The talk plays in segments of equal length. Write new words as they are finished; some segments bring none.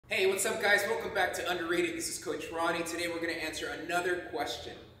Hey, what's up guys? Welcome back to Underrated. This is Coach Ronnie. Today we're going to answer another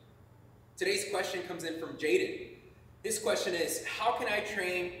question. Today's question comes in from Jayden. His question is, how can I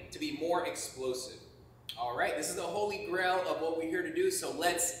train to be more explosive? All right, this is the holy grail of what we're here to do, so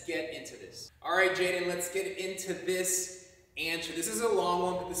let's get into this. All right, Jayden, let's get into this answer. This is a long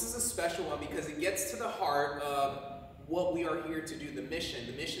one, but this is a special one because it gets to the heart of what we are here to do, the mission.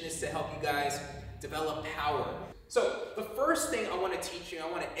 The mission is to help you guys develop power. So the first thing I want to teach you,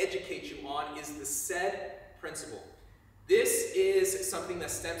 I want to educate you on is the SAID principle. This is something that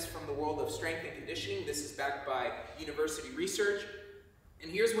stems from the world of strength and conditioning. This is backed by university research.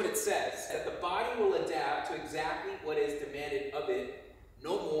 And here's what it says, that the body will adapt to exactly what is demanded of it,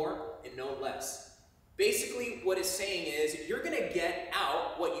 no more and no less. Basically, what it's saying is you're going to get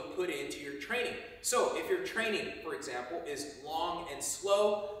out what you put into your training. So if your training, for example, is long and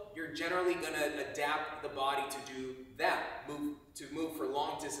slow, you're generally going to adapt the body to do that, move for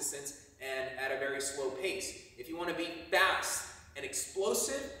long distances and at a very slow pace. If you want to be fast and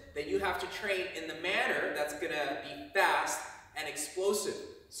explosive, then you have to train in the manner that's going to be fast and explosive.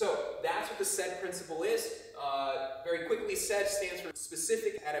 So that's what the SAID principle is. Very quickly, SAID stands for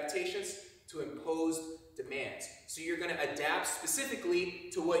specific adaptations to imposed demands. So you're going to adapt specifically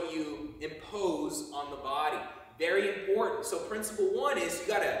to what you impose on the body. Very important. So principle one is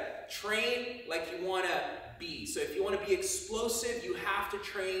you got to train like you want to be. So if you want to be explosive, you have to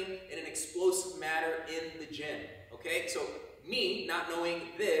train in an explosive manner in the gym. Okay? So me, not knowing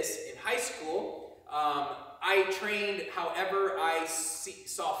this in high school, I trained however I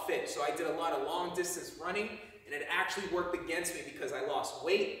saw fit. So I did a lot of long distance running, and it actually worked against me because I lost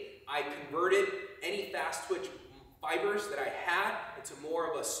weight. I converted any fast twitch fibers that I had into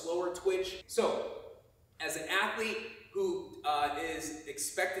more of a slower twitch. So as an athlete who is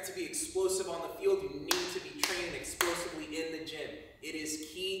expected to be explosive on the field, you need to be training explosively in the gym. It is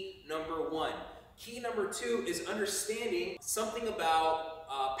key number one. Key number two is understanding something about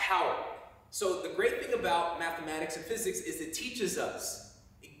power. So the great thing about mathematics and physics is it teaches us.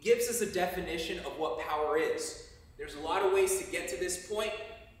 It gives us a definition of what power is. There's a lot of ways to get to this point,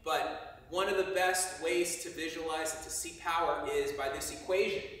 but one of the best ways to visualize and to see power is by this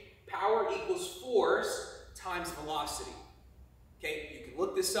equation. Power equals force times velocity. Okay, you can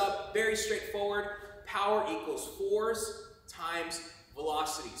look this up, very straightforward. Power equals force times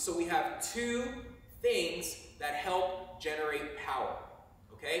velocity. So we have two things that help generate power.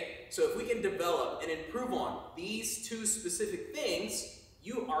 Okay, so if we can develop and improve on these two specific things,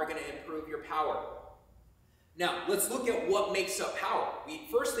 you are going to improve your power. Now, let's look at what makes up power.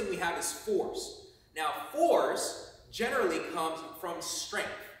 First thing we have is force. Now, force generally comes from strength.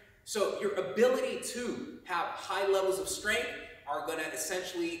 So your ability to have high levels of strength are going to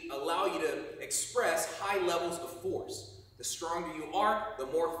essentially allow you to express high levels of force. The stronger you are, the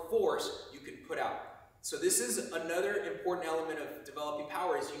more force you can put out. So this is another important element of developing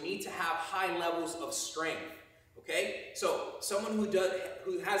power is you need to have high levels of strength. Okay? So someone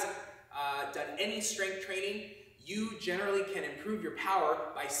who hasn't done any strength training, you generally can improve your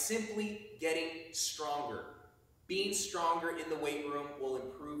power by simply getting stronger. Being stronger in the weight room will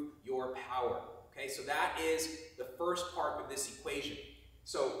improve your power. Okay, so that is the first part of this equation.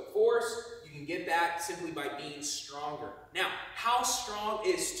 So force, you can get that simply by being stronger. Now, how strong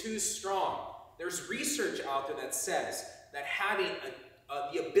is too strong? There's research out there that says that having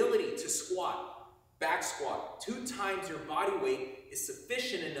the ability to squat, back squat, 2 times your body weight is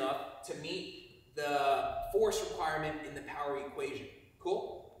sufficient enough to meet the force requirement in the power equation.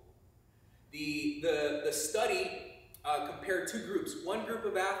 Cool? The study compared 2 groups. One group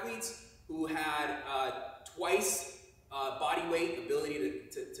of athletes who had twice body weight ability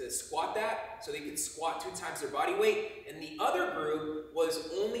to squat that, so they could squat 2 times their body weight, and the other group was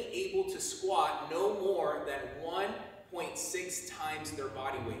only able to squat no more than 1.6 times their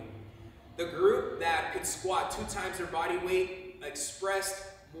body weight. The group that could squat 2 times their body weight expressed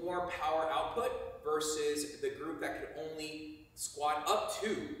more power output versus the group that could only squat up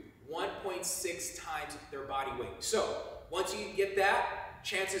to 1.6 times their body weight. So once you get that,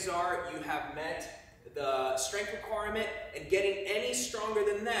 chances are you have met the strength requirement, and getting any stronger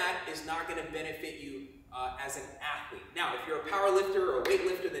than that is not going to benefit you as an athlete. Now, if you're a power lifter or a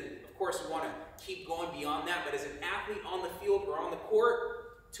weightlifter, then of course we want to keep going beyond that, but as an athlete on the field or on the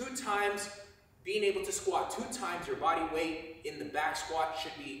court, 2 times, being able to squat 2 times your body weight in the back squat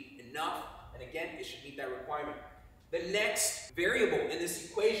should be enough, and again, it should meet that requirement. The next variable in this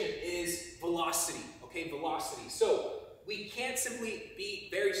equation is velocity, okay, velocity. So we can't simply be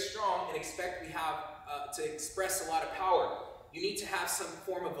very strong and expect we have to express a lot of power. You need to have some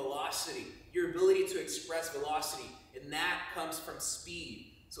form of velocity, your ability to express velocity, and that comes from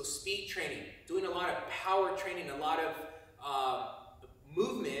speed. So speed training, doing a lot of power training, a lot of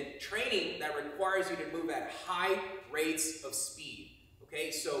movement training that requires you to move at high rates of speed. Okay,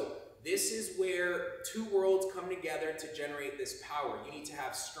 so this is where two worlds come together to generate this power. You need to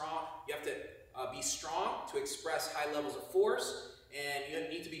have you have to be strong to express high levels of force, and you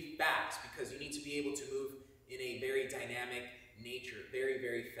need to be fast because you need to be able to move in a very dynamic nature, very,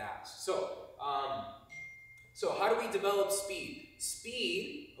 very fast. So how do we develop speed?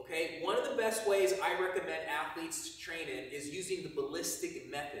 Speed, okay, one of the best ways I recommend athletes to train in is using the ballistic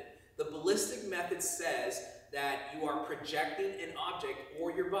method. The ballistic method says that you are projecting an object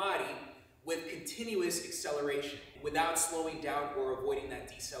or your body with continuous acceleration without slowing down or avoiding that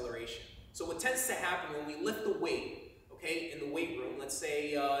deceleration. So what tends to happen when we lift the weight, okay, in the weight room, let's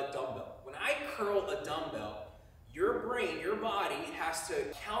say a dumbbell. When I curl a dumbbell, your brain, your body has to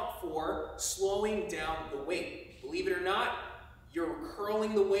account for slowing down the weight. Believe it or not, you're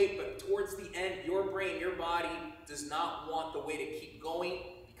curling the weight, but towards the end, your brain, your body does not want the weight to keep going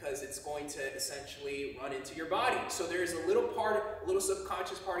because it's going to essentially run into your body. So there's a little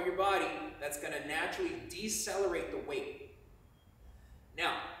subconscious part of your body that's going to naturally decelerate the weight.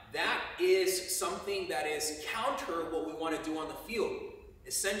 Now, that is something that is counter what we want to do on the field.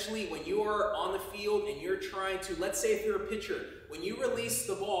 Essentially, when you are on the field and you're trying to, let's say if you're a pitcher, when you release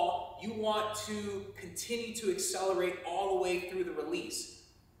the ball, you want to continue to accelerate all the way through the release.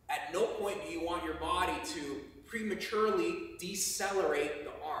 At no point do you want your body to prematurely decelerate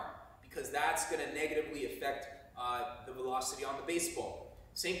the arm because that's going to negatively affect the velocity on the baseball.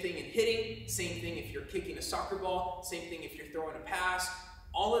 Same thing in hitting, same thing if you're kicking a soccer ball, same thing if you're throwing a pass.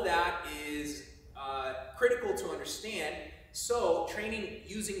 All of that is critical to understand. So training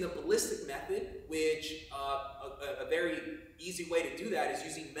using the ballistic method, which a very easy way to do that is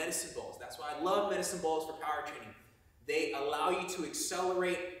using medicine balls. That's why I love medicine balls for power training. They allow you to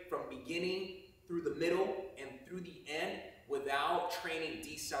accelerate from beginning through the middle and through the end without training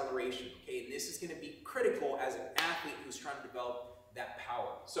deceleration. Okay, and this is going to be critical as an athlete who's trying to develop that power.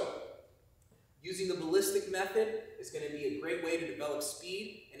 So using the ballistic method is going to be a great way to develop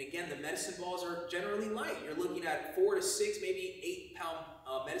speed. And again, the medicine balls are generally light. You're looking at 4 to 6, maybe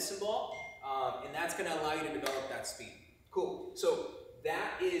 8-pound medicine ball, and that's going to allow you to develop that speed. Cool. So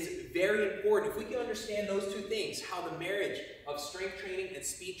that is very important. If we can understand those two things, how the marriage of strength training and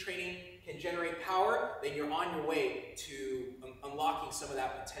speed training can generate power, then you're on your way to unlocking some of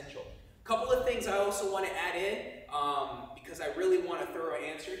that potential. A couple of things I also want to add in, because I really want a thorough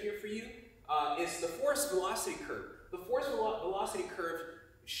answer here for you. Is the force velocity curve. The force velocity curve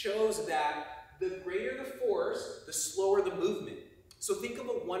shows that the greater the force, the slower the movement. So think of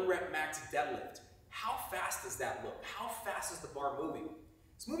a 1 rep max deadlift. How fast does that look? How fast is the bar moving?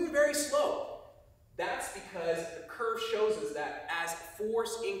 It's moving very slow. That's because the curve shows us that as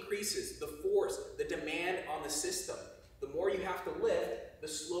force increases, the demand on the system, the more you have to lift, the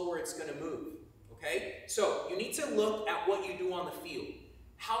slower it's going to move. Okay? So you need to look at what you do on the field.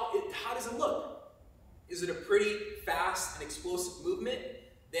 How does it look? Is it a pretty fast and explosive movement?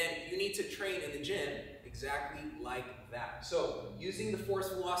 Then you need to train in the gym exactly like that. So using the force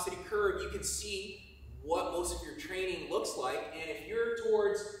velocity curve, you can see what most of your training looks like. And if you're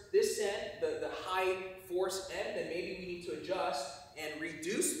towards this end, the high force end, then maybe we need to adjust and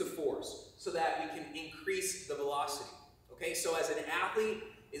reduce the force so that we can increase the velocity. Okay, so as an athlete,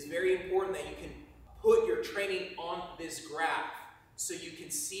 it's very important that you can put your training on this graph so you can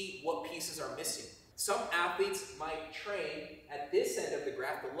see what pieces are missing. Some athletes might train at this end of the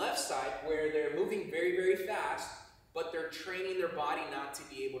graph, the left side, where they're moving very, very fast, but they're training their body not to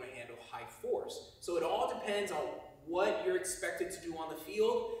be able to handle high force. So it all depends on what you're expected to do on the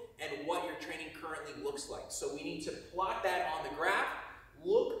field and what your training currently looks like. So we need to plot that on the graph,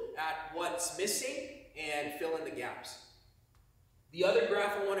 look at what's missing, and fill in the gaps. The other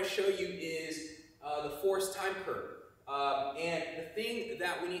graph I want to show you is the force time curve. And the thing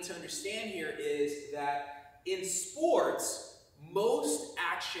that we need to understand here is that in sports, most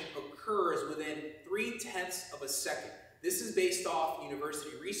action occurs within 0.3 of a second. This is based off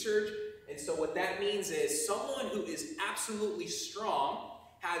university research. And so what that means is someone who is absolutely strong,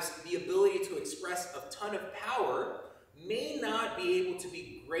 has the ability to express a ton of power, may not be able to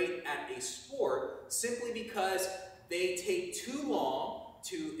be great at a sport simply because they take too long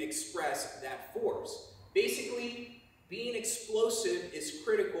to express that force. Basically, being explosive is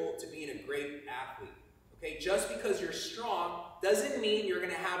critical to being a great athlete. Okay, just because you're strong doesn't mean you're going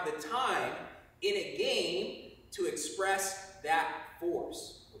to have the time in a game to express that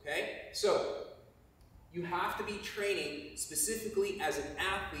force. Okay, so you have to be training specifically as an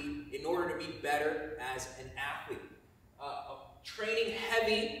athlete in order to be better as an athlete. training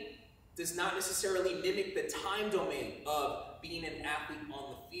heavy does not necessarily mimic the time domain of being an athlete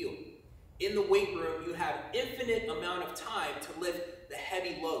on the field. In the weight room, you have infinite amount of time to lift the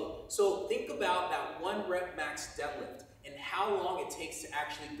heavy load. So think about that 1 rep max deadlift and how long it takes to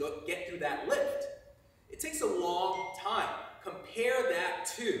actually get through that lift. It takes a long time. Compare that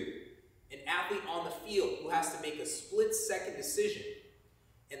to an athlete on the field who has to make a split-second decision,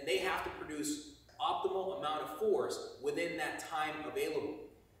 and they have to produce optimal amount of force within that time available.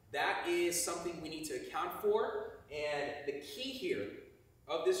 That is something we need to account for, and the key here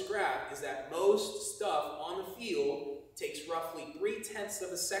of this graph is that most stuff on the field takes roughly 3/10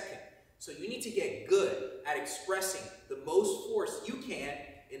 of a second. So you need to get good at expressing the most force you can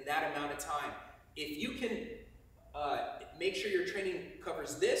in that amount of time. If you can make sure your training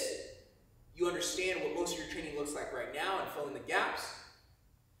covers this, you understand what most of your training looks like right now and fill in the gaps,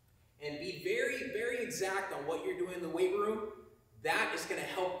 and be very, very exact on what you're doing in the weight room, that is going to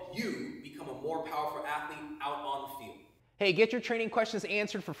help you become a more powerful athlete out on the field. Hey, get your training questions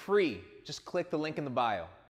answered for free. Just click the link in the bio.